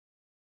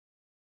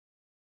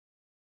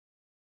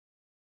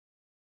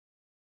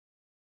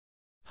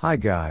Hi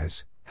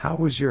guys, how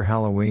was your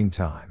Halloween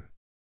time?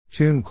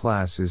 Toon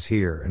Class is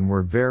here and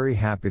we're very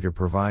happy to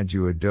provide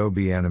you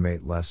Adobe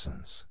Animate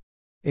lessons.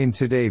 In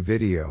today's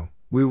video,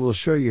 we will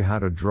show you how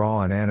to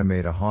draw and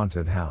animate a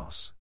haunted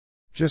house.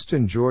 Just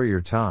enjoy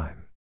your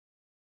time.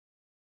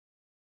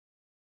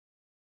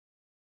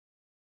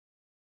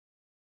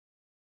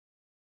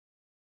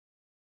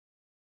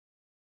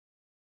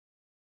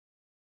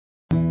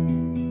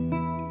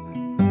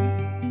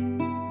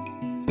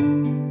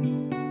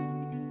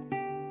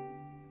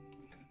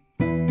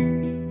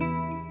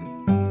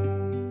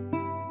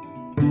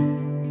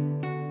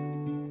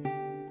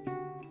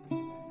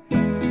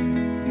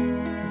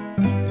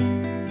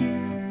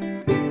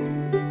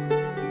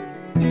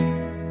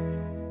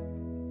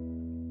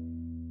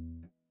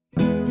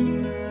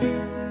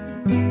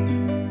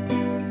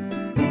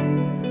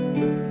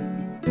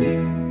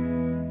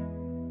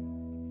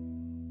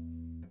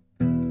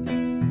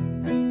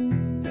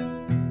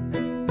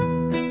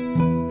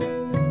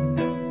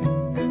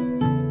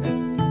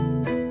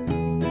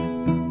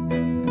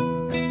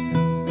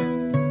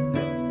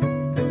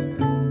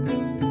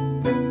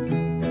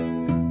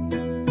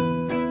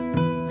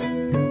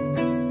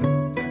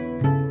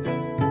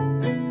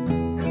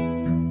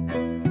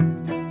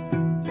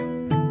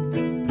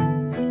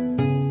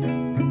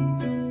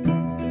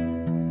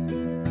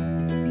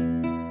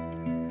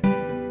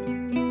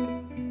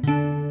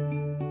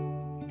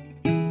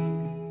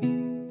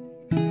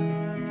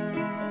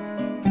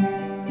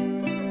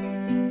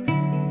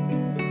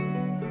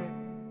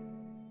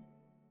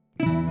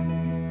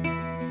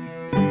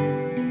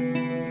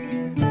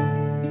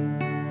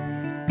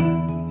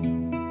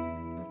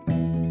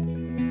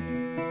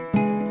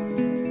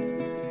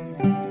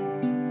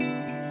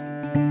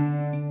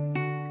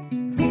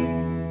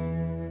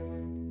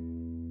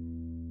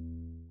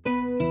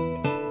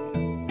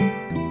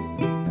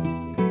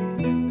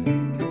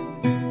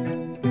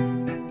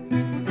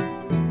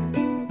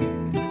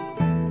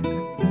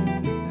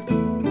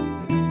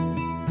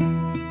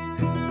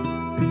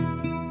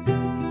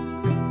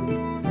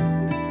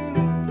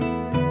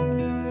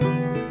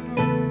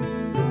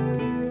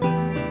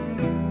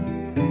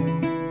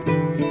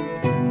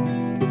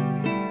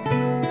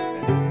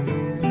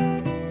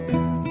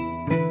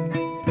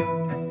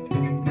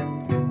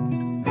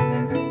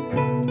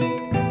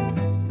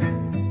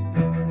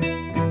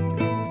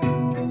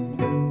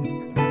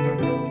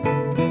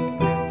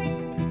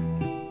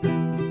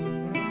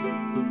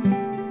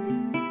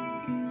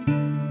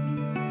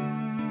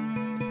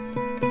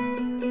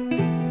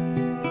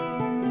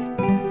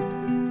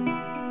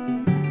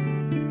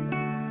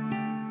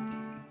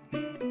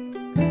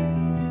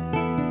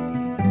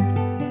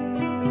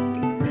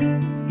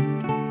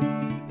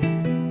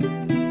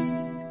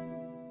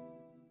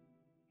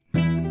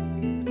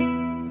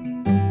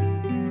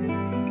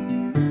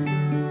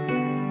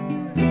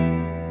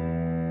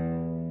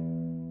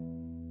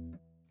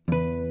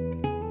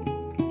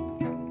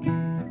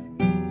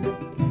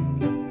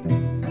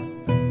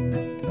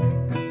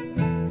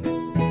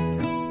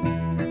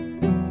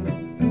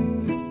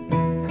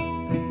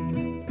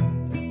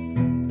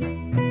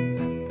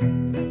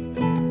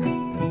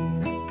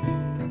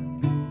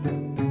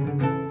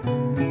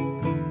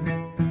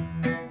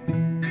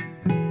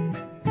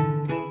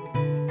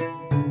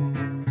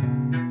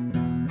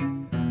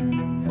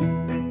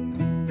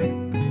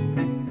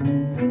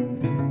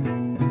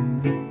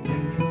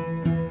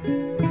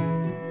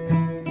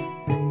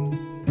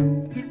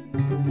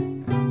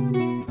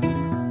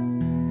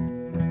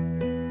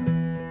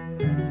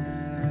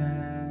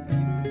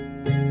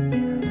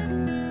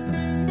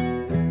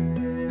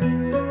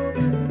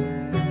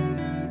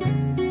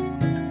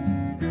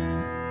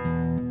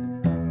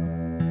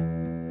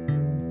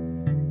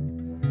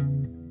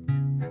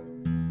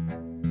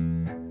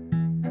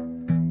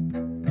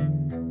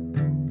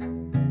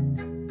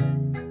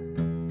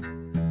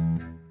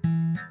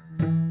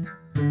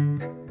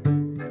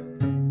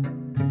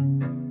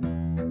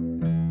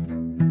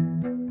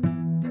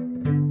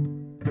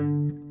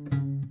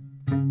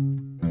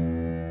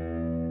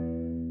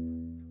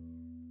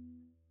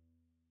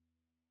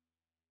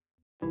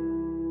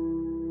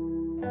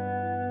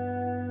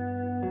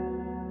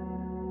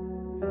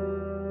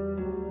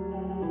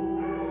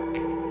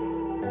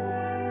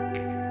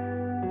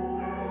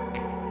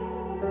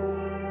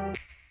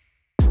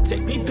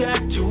 Take me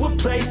back to a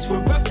place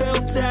where I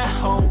felt at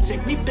home.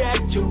 Take me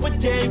back to a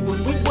day when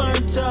we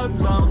weren't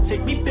alone.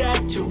 Take me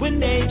back to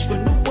an age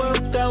when the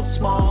world felt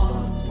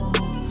small.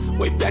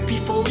 Way back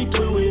before we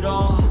blew it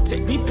all.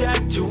 Take me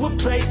back to a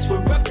place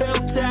where I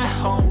felt at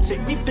home.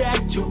 Take me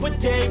back to a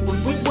day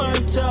when we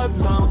weren't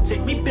alone.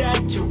 Take me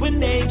back to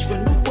an age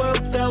when the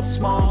world felt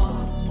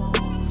small.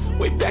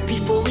 Way back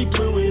before we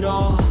blew it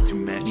all. Too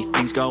many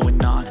things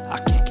going on, I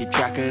can't keep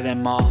track of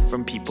them all.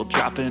 From people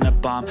dropping a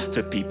bomb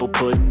to people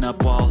putting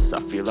up walls,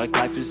 I feel like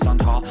life is on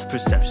hold,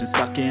 perception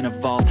stuck in a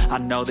vault. I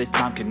know that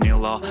time can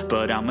heal all,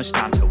 but how much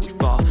time till we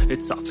fall?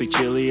 It's awfully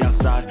chilly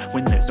outside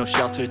when there's no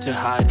shelter to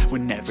hide.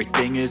 When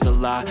everything is a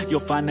lie, you'll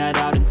find that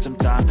out in some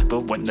time.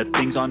 But when the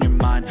things on your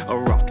mind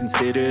are all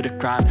considered a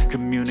crime,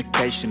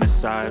 communication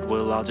aside,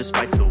 we'll all just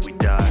fight till we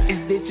die.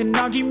 Is this an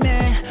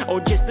argument or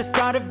just the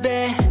start of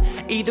it?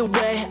 Either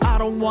way, I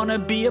don't wanna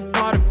be a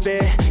part of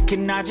it.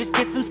 Can I just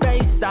get some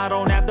space? I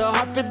don't have the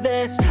heart for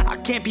this. I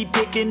can't be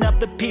picking up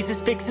the pieces,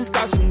 fixing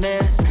scars from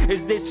this.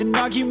 Is this an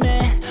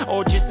argument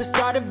or just the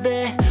start of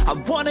it? I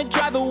wanna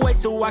drive away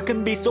so I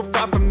can be so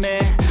far from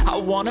it. I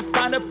wanna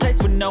find a place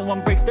where no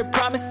one breaks their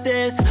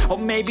promises, or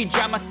maybe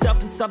drown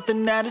myself in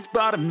something that is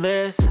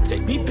bottomless.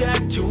 Take me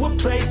back to a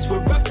place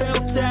where I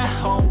felt at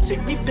home.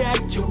 Take me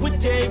back to a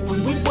day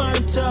when we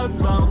weren't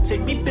alone.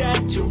 Take me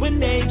back to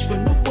an age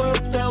when the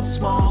world felt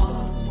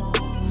small,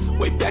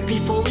 way back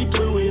before we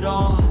blew it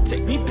all.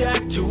 Take me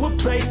back to a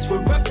place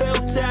where I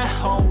felt at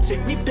home.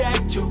 Take me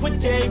back to a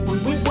day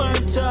when we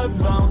weren't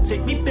alone.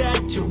 Take me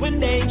back to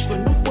an age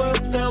when the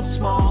world felt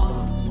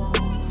small,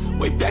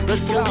 way back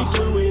before we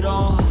blew it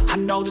all. I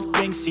know that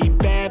things seem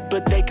bad,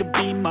 but they could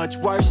be much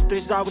worse.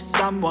 There's always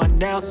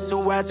someone else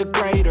who has a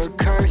greater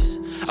curse,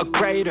 a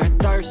greater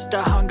thirst,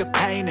 a hunger,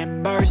 pain,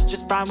 and mercy.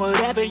 Just find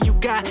whatever you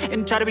got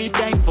and try to be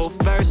thankful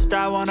first.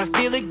 I wanna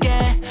feel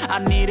again, I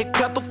need a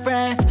couple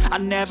friends. I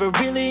never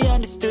really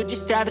understood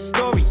just how the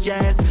story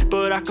ends,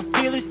 but I can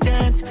feel it's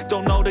tense,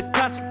 don't know the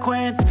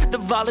consequence. The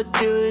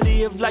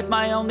volatility of life,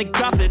 my only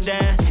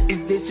confidence.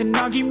 Is this an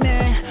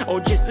argument or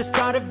just the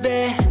start of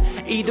it?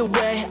 Either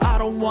way, I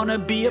don't wanna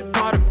be a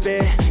part of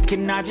it.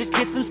 Can I just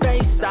get some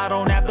space? I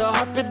don't have the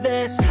heart for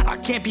this. I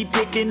can't be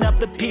picking up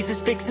the pieces,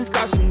 fixing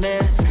scars from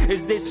this.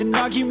 Is this an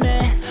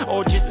argument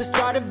or just the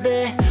start of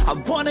it? I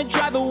wanna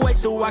drive away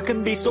so I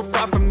can be so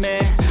far from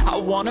it. I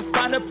wanna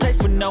find a place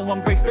where no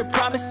one breaks their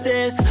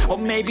promises, or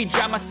maybe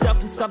drown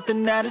myself in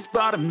something that is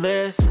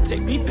bottomless.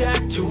 Take me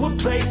back to a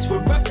place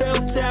where I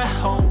felt at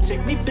home.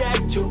 Take me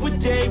back to a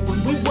day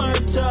when we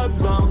weren't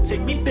alone.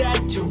 Take me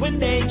back to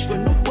an age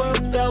when the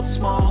world felt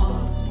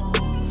small,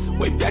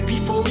 way back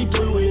before we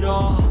blew it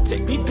all.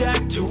 Take me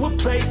back to a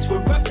place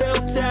where I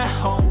felt at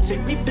home.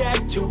 Take me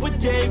back to a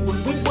day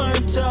when we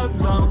weren't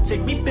alone.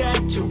 Take me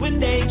back to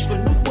an age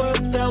when the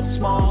world felt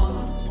small,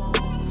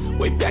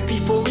 way back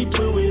before we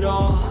blew it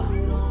all.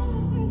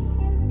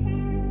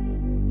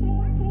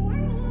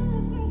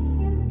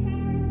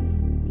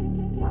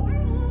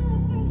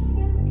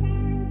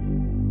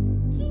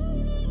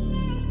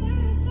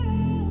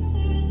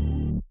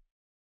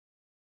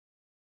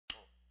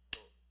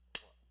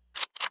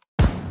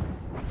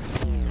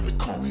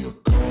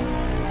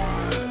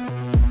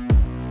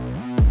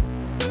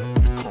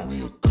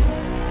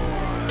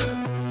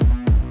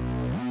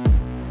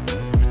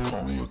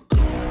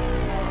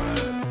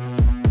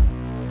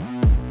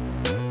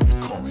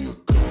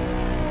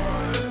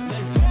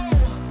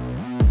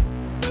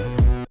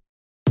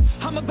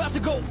 About to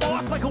go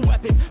off like a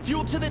weapon,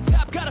 fuel to the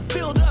top, got a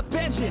filled up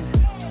engine.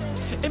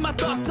 In my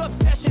thoughts,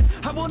 obsession,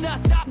 I will not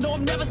stop, no,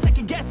 I'm never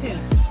second guessing.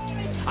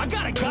 I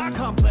got a God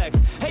complex,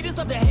 haters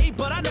love to hate,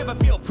 but I never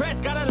feel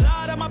pressed. Got a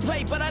lot on my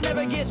plate, but I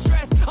never get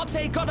stressed. I'll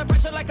take all the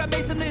pressure like I'm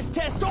acing this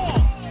test.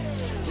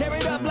 Tear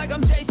it up like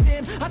I'm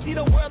Jason. I see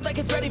the world like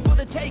it's ready for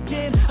the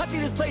taking. I see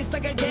this place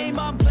like a game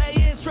I'm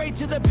playing. Straight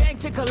to the bank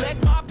to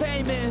collect my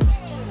payments.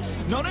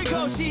 No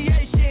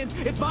negotiations,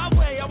 it's my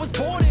way, I was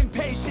born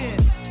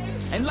impatient.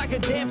 And like a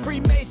damn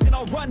Freemason,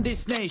 I'll run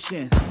this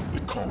nation. You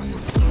call me a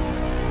god.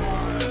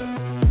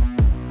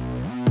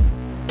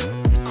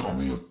 You call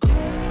me a god.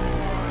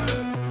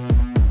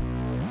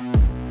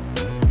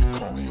 You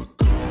call me a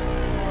god.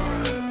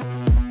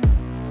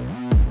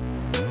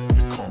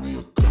 You call me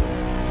a god.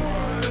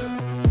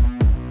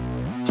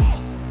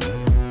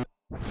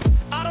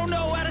 I don't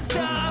know how to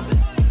stop,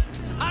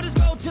 I just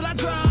go till I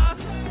drop.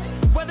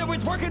 Whether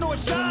it's working or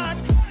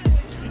shots,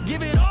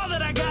 give it all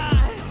that I got.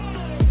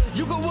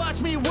 You can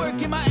watch me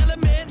work in my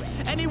element.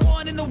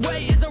 Anyone in the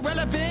way is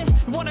irrelevant.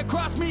 You wanna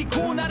cross me,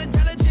 cool, not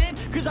intelligent,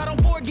 cause I don't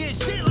forget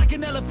shit like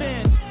an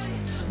elephant.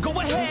 Go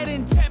ahead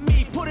and tempt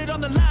me, put it on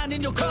the line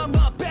and you'll come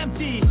up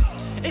empty.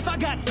 If I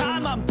got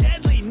time, I'm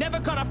deadly. Never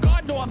caught off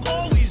guard, no, I'm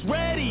always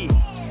ready.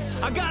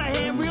 I got a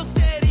hand real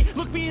steady.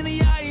 Look me in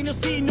the eye and you'll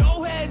see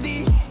no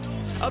hezzy.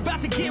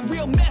 About to get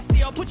real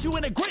messy. I'll put you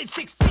in a grid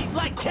 6 feet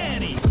like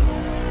Kenny.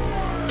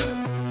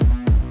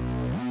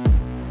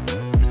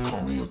 You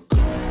call me a god.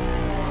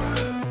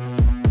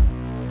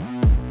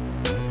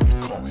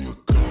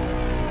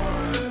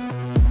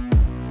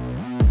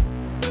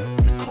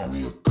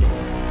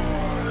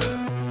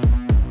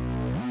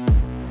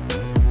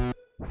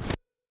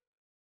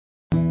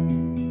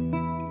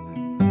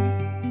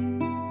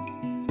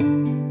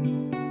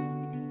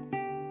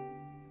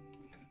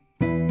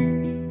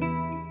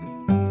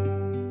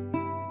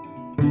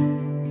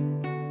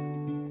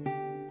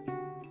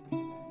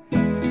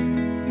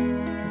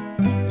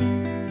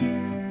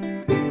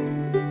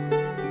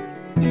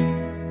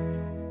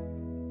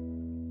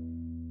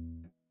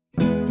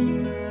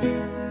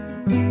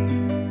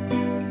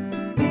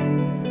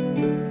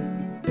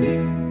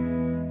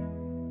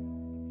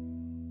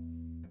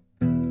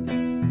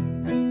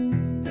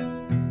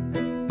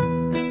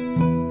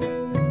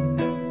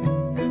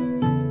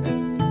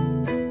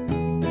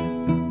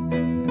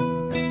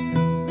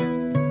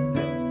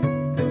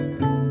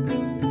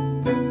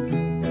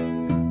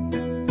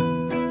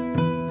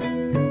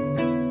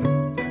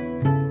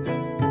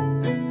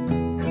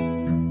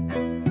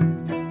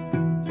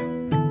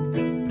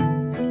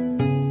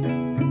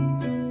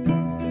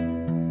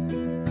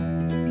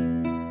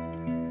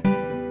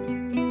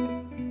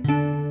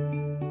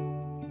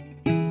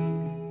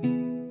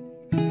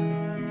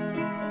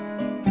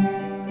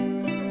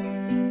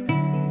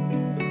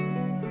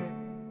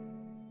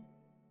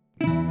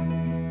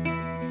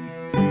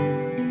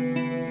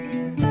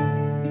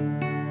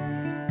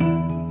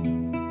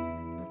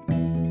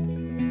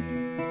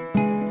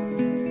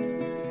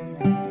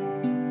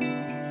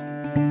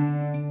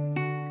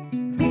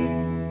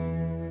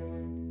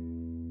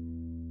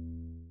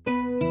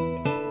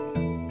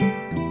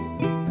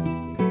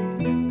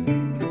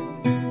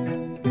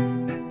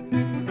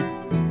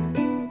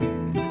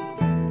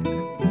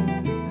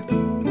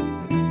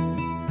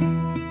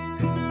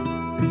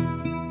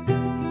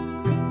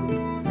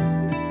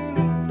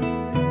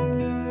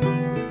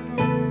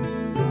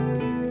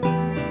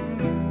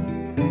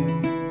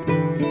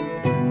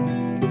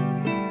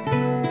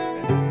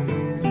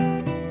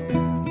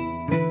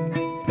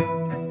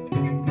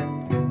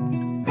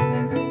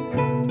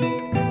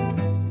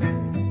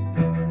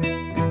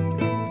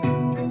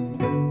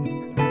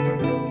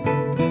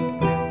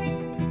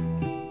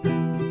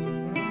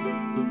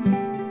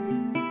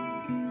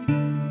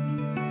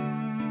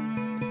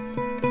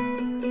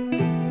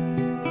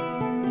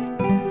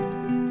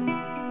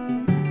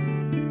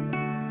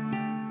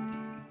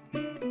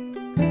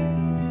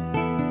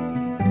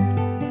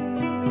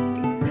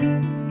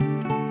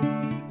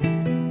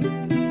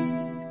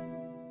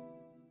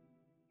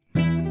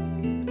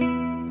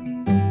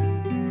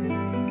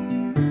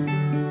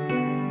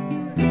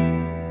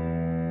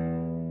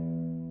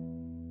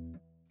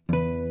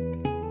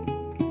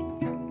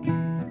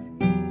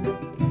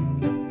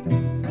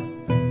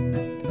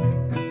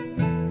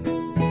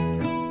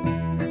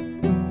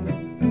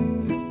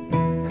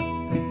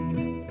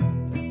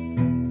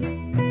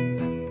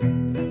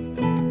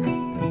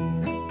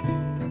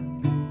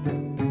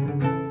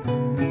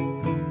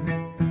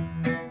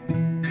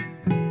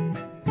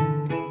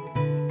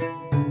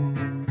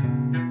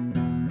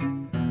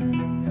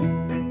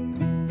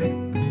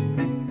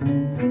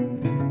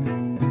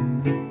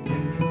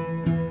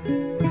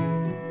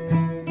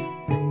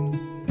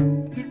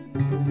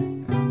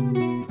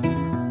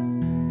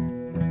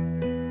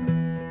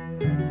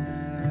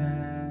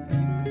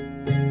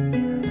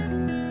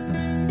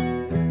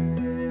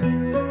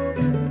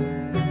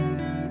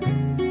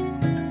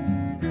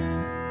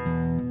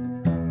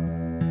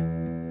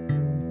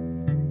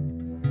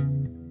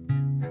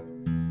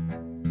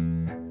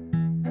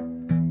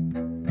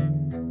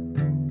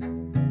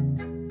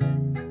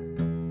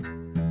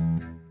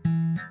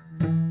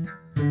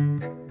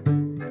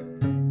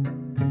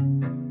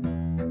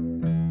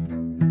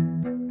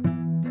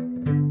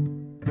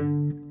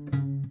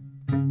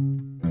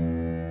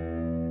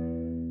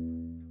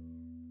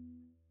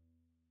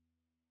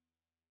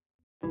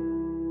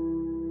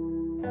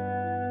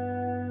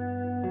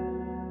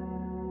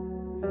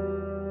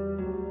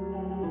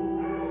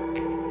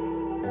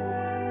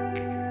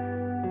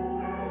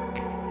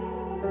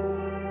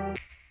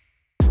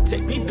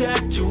 Take me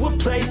back to a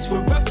place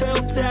where I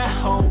felt at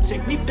home.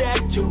 Take me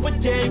back to a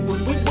day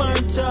when we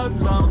weren't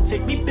alone.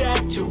 Take me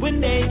back to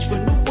an age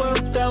when the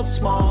world felt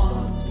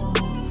small.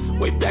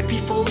 Way back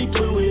before we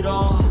blew it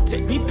all.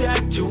 Take me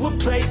back to a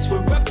place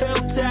where I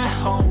felt at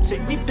home.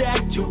 Take me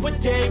back to a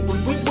day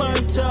when we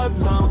weren't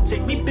alone.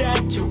 Take me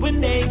back to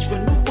an age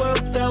when the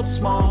world felt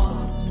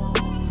small.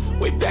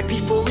 Way back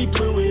before we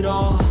blew it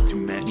all. Too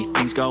many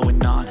things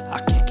going on, I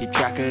can't keep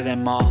track of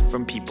them all.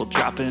 From people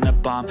dropping a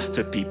bomb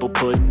to people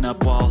putting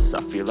up walls.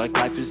 I feel like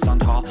life is on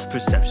hold,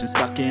 perception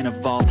stuck in a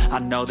vault. I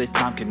know that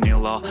time can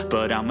heal all,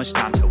 but how much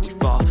time till we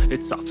fall?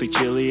 It's awfully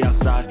chilly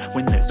outside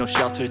when there's no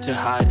shelter to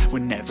hide.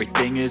 When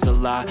everything is a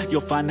lie, you'll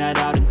find that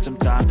out in some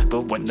time.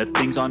 But when the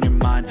things on your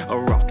mind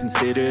are all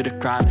considered a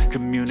crime,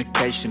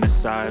 communication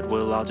aside,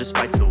 we'll all just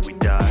fight till we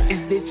die.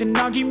 Is this an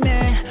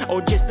argument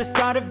or just the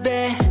start of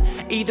it?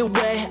 Either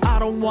way, I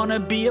don't wanna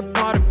be a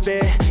part of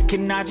it.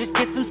 Can I just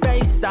get some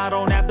space? I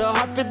don't have the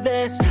heart for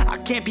this. I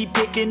can't be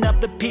picking up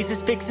the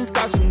pieces, fixing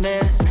scars from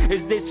this.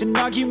 Is this an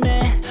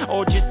argument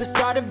or just the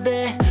start of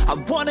it? I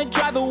wanna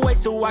drive away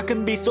so I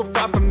can be so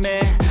far from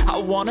it. I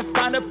wanna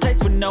find a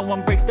place where no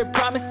one breaks their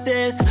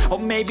promises. Or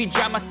maybe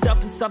drown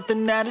myself in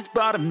something that is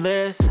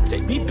bottomless.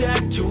 Take me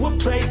back to a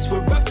place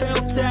where I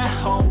felt at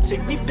home.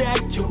 Take me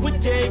back to a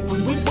day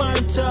when we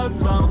weren't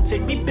alone.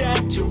 Take me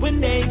back to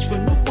an age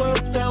when the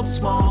world felt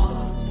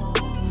small.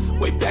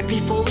 Way back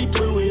before we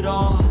blew it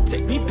all.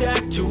 Take me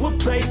back to a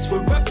place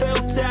where I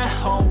felt at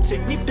home.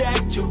 Take me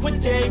back to a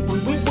day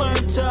when we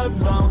weren't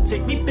alone.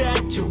 Take me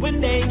back to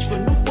an age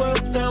when the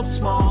world felt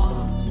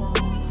small.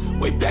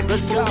 Way back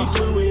before we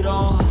blew it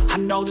all. I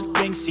know that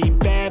things seem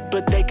bad,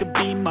 but they could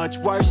be much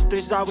worse.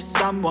 There's always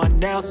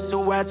someone else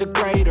who has a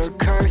greater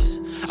curse,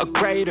 a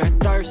greater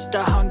thirst,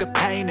 a hunger,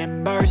 pain,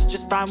 and mercy.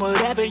 Just find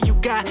whatever you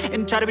got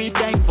and try to be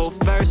thankful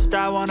first.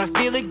 I wanna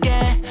feel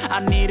again,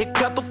 I need a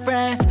couple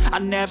friends. I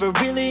never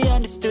really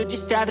understood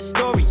just how the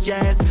story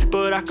ends,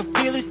 but I can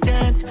feel it's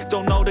tense,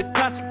 don't know the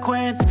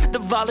consequence. The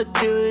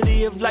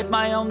volatility of life,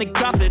 my only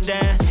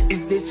confidence.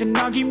 Is this an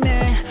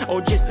argument,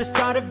 or just the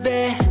start of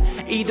it?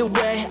 Either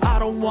way, I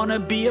don't wanna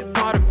be a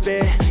part of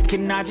it.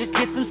 Can I just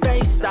get some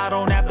space? I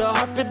don't have the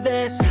heart for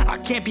this. I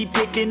can't be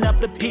picking up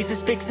the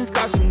pieces, fixing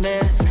scars from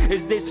this.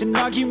 Is this an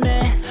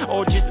argument,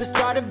 or just the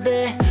start of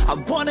it? I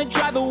wanna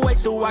drive away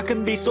so I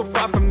can be so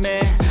far from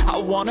it. I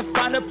wanna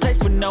find a place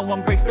where no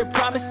one breaks their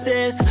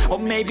promises, or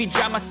maybe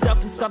drown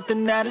myself in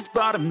something that is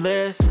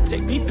bottomless.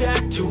 Take me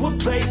back to a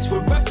place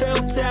where I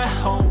felt at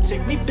home.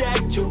 Take me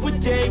back to a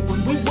day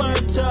when we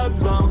weren't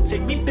alone.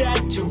 Take me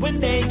back to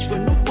an age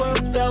when the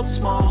world felt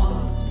small.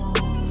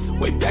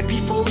 Way back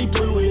before we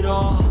blew it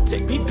all.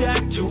 Take me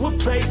back to a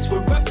place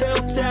where I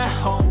felt at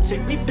home.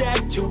 Take me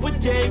back to a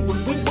day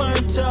when we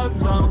weren't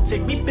alone.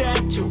 Take me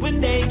back to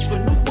an age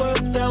when the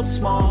world felt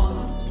small.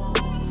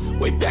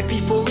 Way back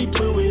before we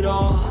blew it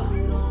all.